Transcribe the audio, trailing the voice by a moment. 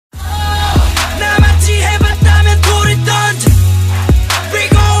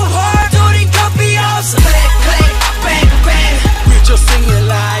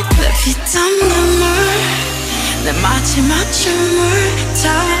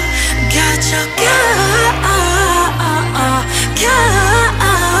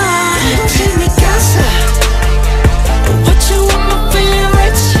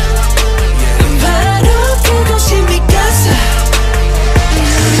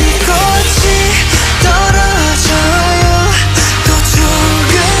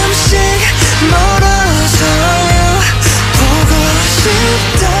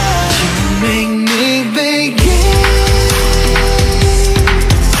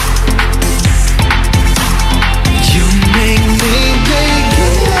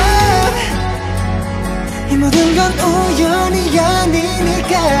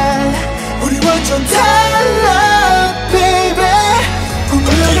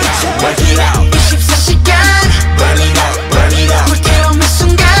Work it out 24시간 Burn it out, burn it out 불태우는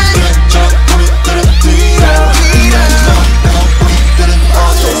순간 우리들은 뛰어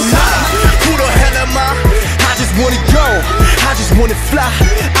Who the hell am I? I just wanna go, I just wanna fly,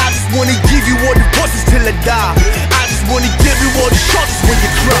 I just wanna give you all the voices till I die. I just wanna give you all the shoulders when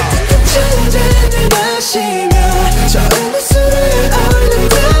you cry. 잔잔을 마시며 처음에 술을 얼른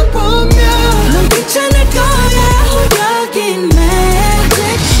타보며 넌 괜찮을 거야 여긴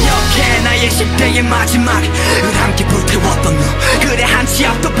magic 기억해 나의 10대의 마지막을 함께 불태웠던 너 그래 한치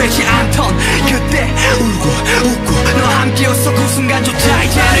앞도 빼지 않던 그때 울고 웃고 너와 함께였어 그 순간조차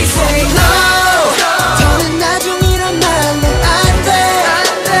이제는 Say no 더는 나중 일어나면 안돼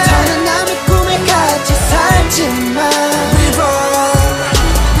더는 남의 꿈에 같이 살지마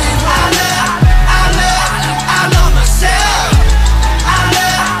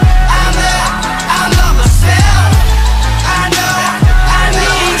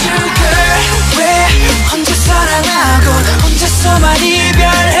혼자서만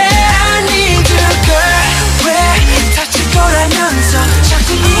이별해 I need you girl 왜 다칠 거라면서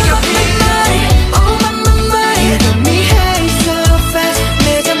자꾸 네가 필요해 Oh my my my You got me high so fast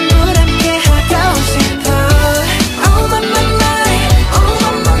내 전부를 함께 하고 싶어 Oh my my my Oh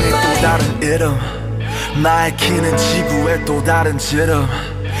my my my 또 다른 이름 나의 키는 지구의 또 다른 지름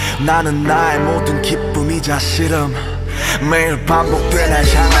나는 나의 모든 기쁨이자 싫음 매일 반복돼 날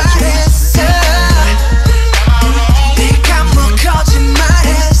향한 말했어 네가 뭐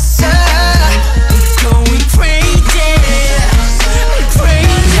거짓말했어 I'm going crazy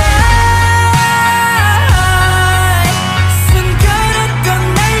crazy 숨가렸던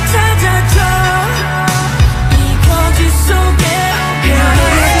날 찾아줘 이 거짓 속에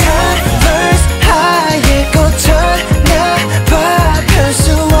Colors 하얘 꽂혀나봐 별 수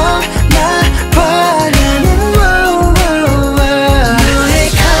없나 봐 나는 너의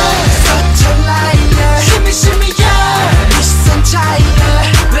컷 라이어 shimmy shimmy yeah 비싼 차이야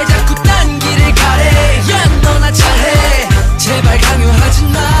왜 자꾸 딴 길을 가래 Yeah 너나 잘해 제발 강요하지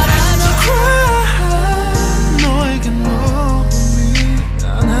마라 너에게 몸이 단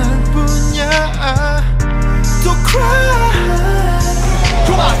하나뿐이야 또 cry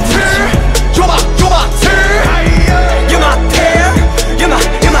You're my tear You're my tear You're my tear You're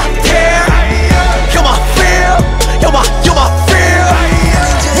my tear You're my fear You're my fear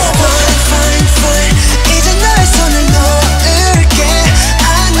Fine fine 이제 너의 손을 놓을게 I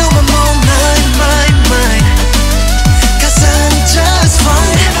know I'm on mine Cause I'm just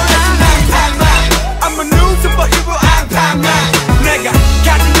fine I'm a new superhero I'm Batman 내가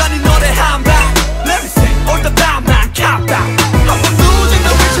가진 건 이 노래 한방 Let me say all the time 난 countdown I'm losing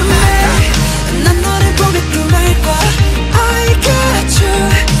the vision 난 너를 보며 꿈을 꿔 I got you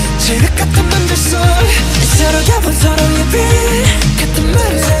지륵 같은 맘들 속 서로 겹은 서로의 빛 같은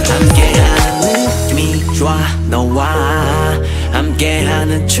말을 해줘 함께하는 느낌이 좋아 너와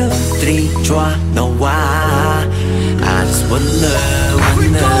함께하는 추억들이 좋아 너와 I just wanna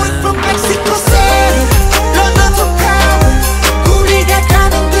From Mexico City London to Paris 우리가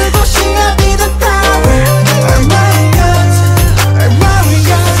가는 그곳이 어디든 power I'm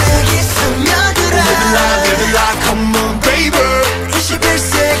Marriott 여기 소녀들아 Living life come on baby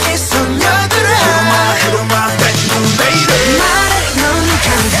 21세기 소녀들아 Hit my bedroom baby 말해 너는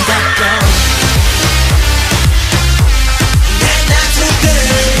감각도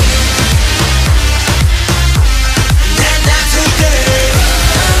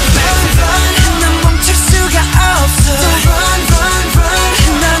난 멈출 수가 없어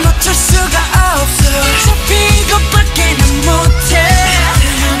난 어쩔 수가 없어 어차피 이것밖에는 못해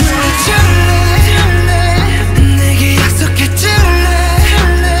줄래 내게 약속해줄래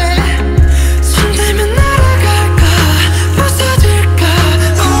손 대면 날아갈까 벗어질까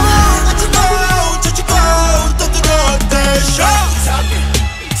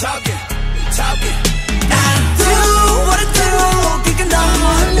I do what I do 그게 너무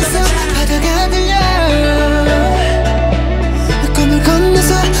멀리서 바다가 들려 꿈을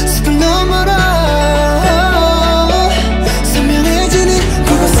건너서 숲을 넘어라 선명해지는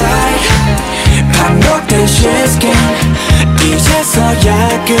그곳에 반복된 시스템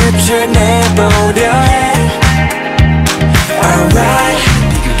이제서야 끝을 내보려 해 Alright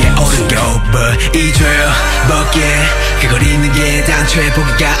비극의 어려워 but 이제야 벗게 그 거리는 게 당초에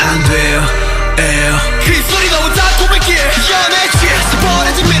보기가 안 돼요 그 소리 너무 달콤하게 연애 취해서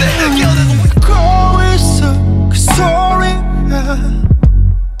보내진 미래 웃고 있어 그 소리야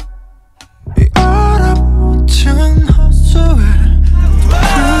이 얼어붙은 헛소리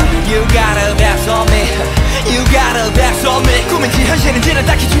You got a back on me You got a back on me 꿈인지 현실인지는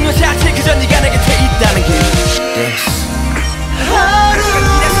딱히 중요하지 않지 그저 네가 내 곁에 있다는 게 This 하루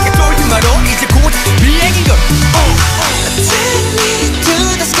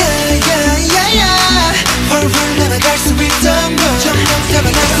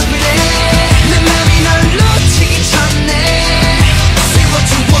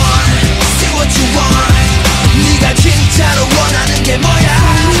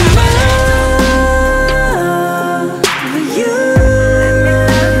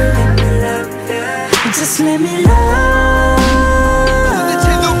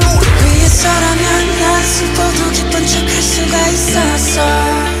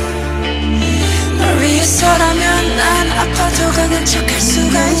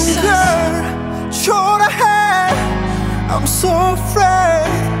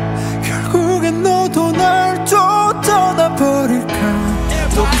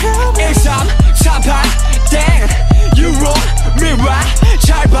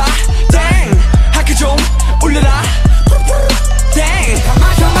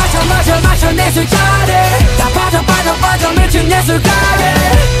예술가를 다 빠져 미친 예술가